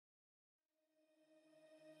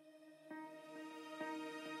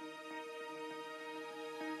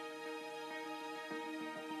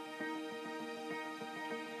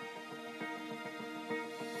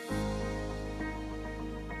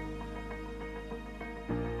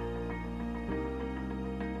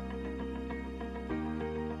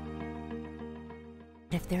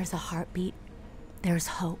If there's a heartbeat, there's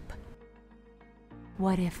hope.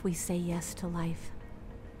 What if we say yes to life?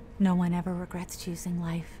 No one ever regrets choosing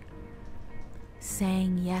life.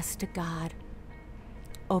 Saying yes to God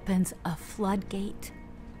opens a floodgate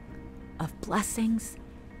of blessings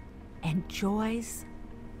and joys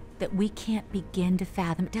that we can't begin to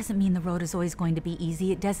fathom. It doesn't mean the road is always going to be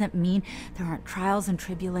easy. It doesn't mean there aren't trials and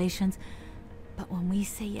tribulations. But when we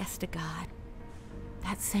say yes to God,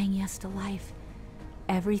 that's saying yes to life.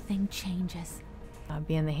 Everything changes.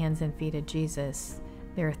 Be in the hands and feet of Jesus.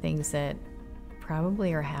 There are things that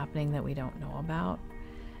probably are happening that we don't know about.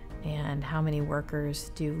 And how many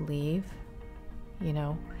workers do leave, you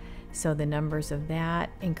know? So the numbers of that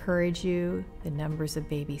encourage you. The numbers of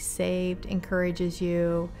babies saved encourages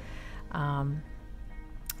you.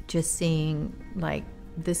 Just seeing, like,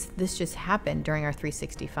 this just happened during our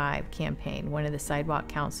 365 campaign. One of the sidewalk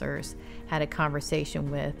counselors had a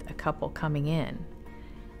conversation with a couple coming in,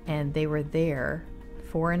 and they were there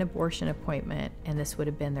for an abortion appointment, and this would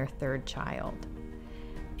have been their third child.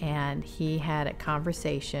 And he had a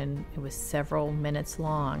conversation, it was several minutes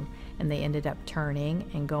long, and they ended up turning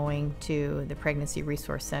and going to the Pregnancy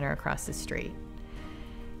Resource Center across the street.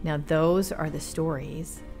 Now, those are the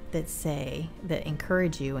stories that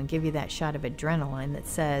encourage you and give you that shot of adrenaline that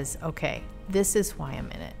says, okay, this is why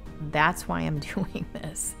I'm in it. That's why I'm doing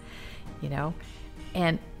this, you know?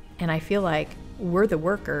 And I feel like we're the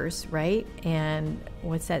workers, right? And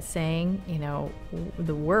what's that saying? You know,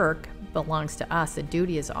 the work belongs to us, the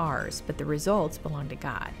duty is ours, but the results belong to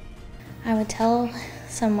God. I would tell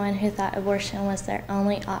someone who thought abortion was their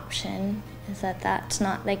only option is that that's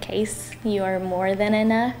not the case. You are more than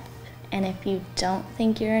enough, and if you don't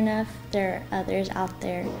think you're enough, there are others out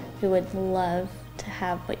there who would love to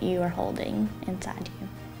have what you are holding inside you.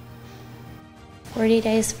 40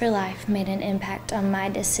 Days for Life made an impact on my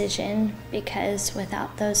decision because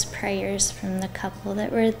without those prayers from the couple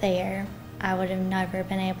that were there, I would have never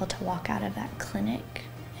been able to walk out of that clinic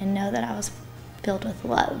and know that I was filled with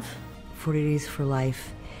love. 40 Days for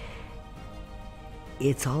Life,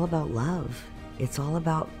 it's all about love. It's all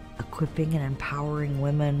about equipping and empowering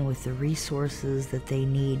women with the resources that they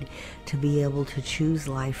need to be able to choose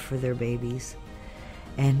life for their babies.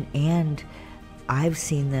 And I've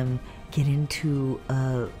seen them get into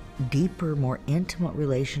a deeper, more intimate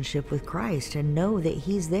relationship with Christ and know that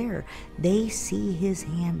He's there. They see His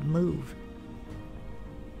hand move.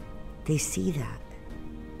 They see that.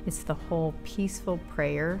 It's the whole peaceful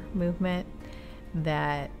prayer movement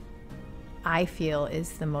that I feel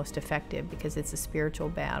is the most effective because it's a spiritual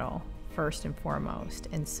battle first and foremost.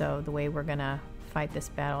 And so the way we're going to fight this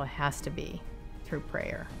battle has to be through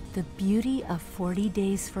prayer. The beauty of 40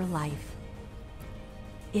 Days for Life,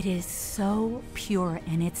 it is so pure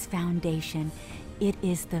in its foundation. It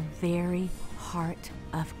is the very heart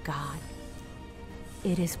of God.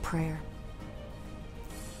 It is prayer.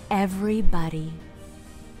 Everybody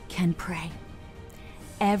can pray.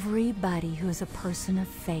 Everybody who is a person of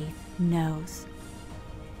faith knows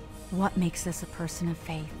what makes us a person of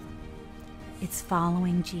faith. It's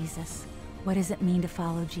following Jesus. What does it mean to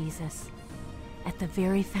follow Jesus? At the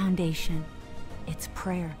very foundation, it's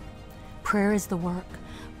prayer. Prayer is the work.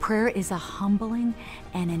 Prayer is a humbling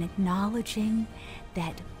and an acknowledging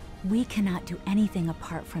that we cannot do anything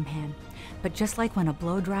apart from Him. But just like when a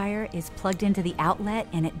blow dryer is plugged into the outlet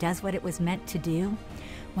and it does what it was meant to do,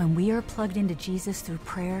 when we are plugged into Jesus through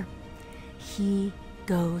prayer, He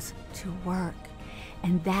goes to work.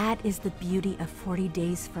 And that is the beauty of 40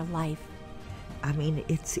 Days for Life. I mean,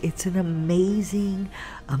 it's an amazing,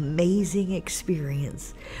 amazing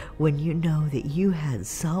experience when you know that you had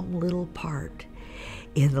some little part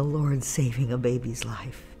in the Lord saving a baby's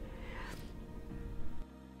life.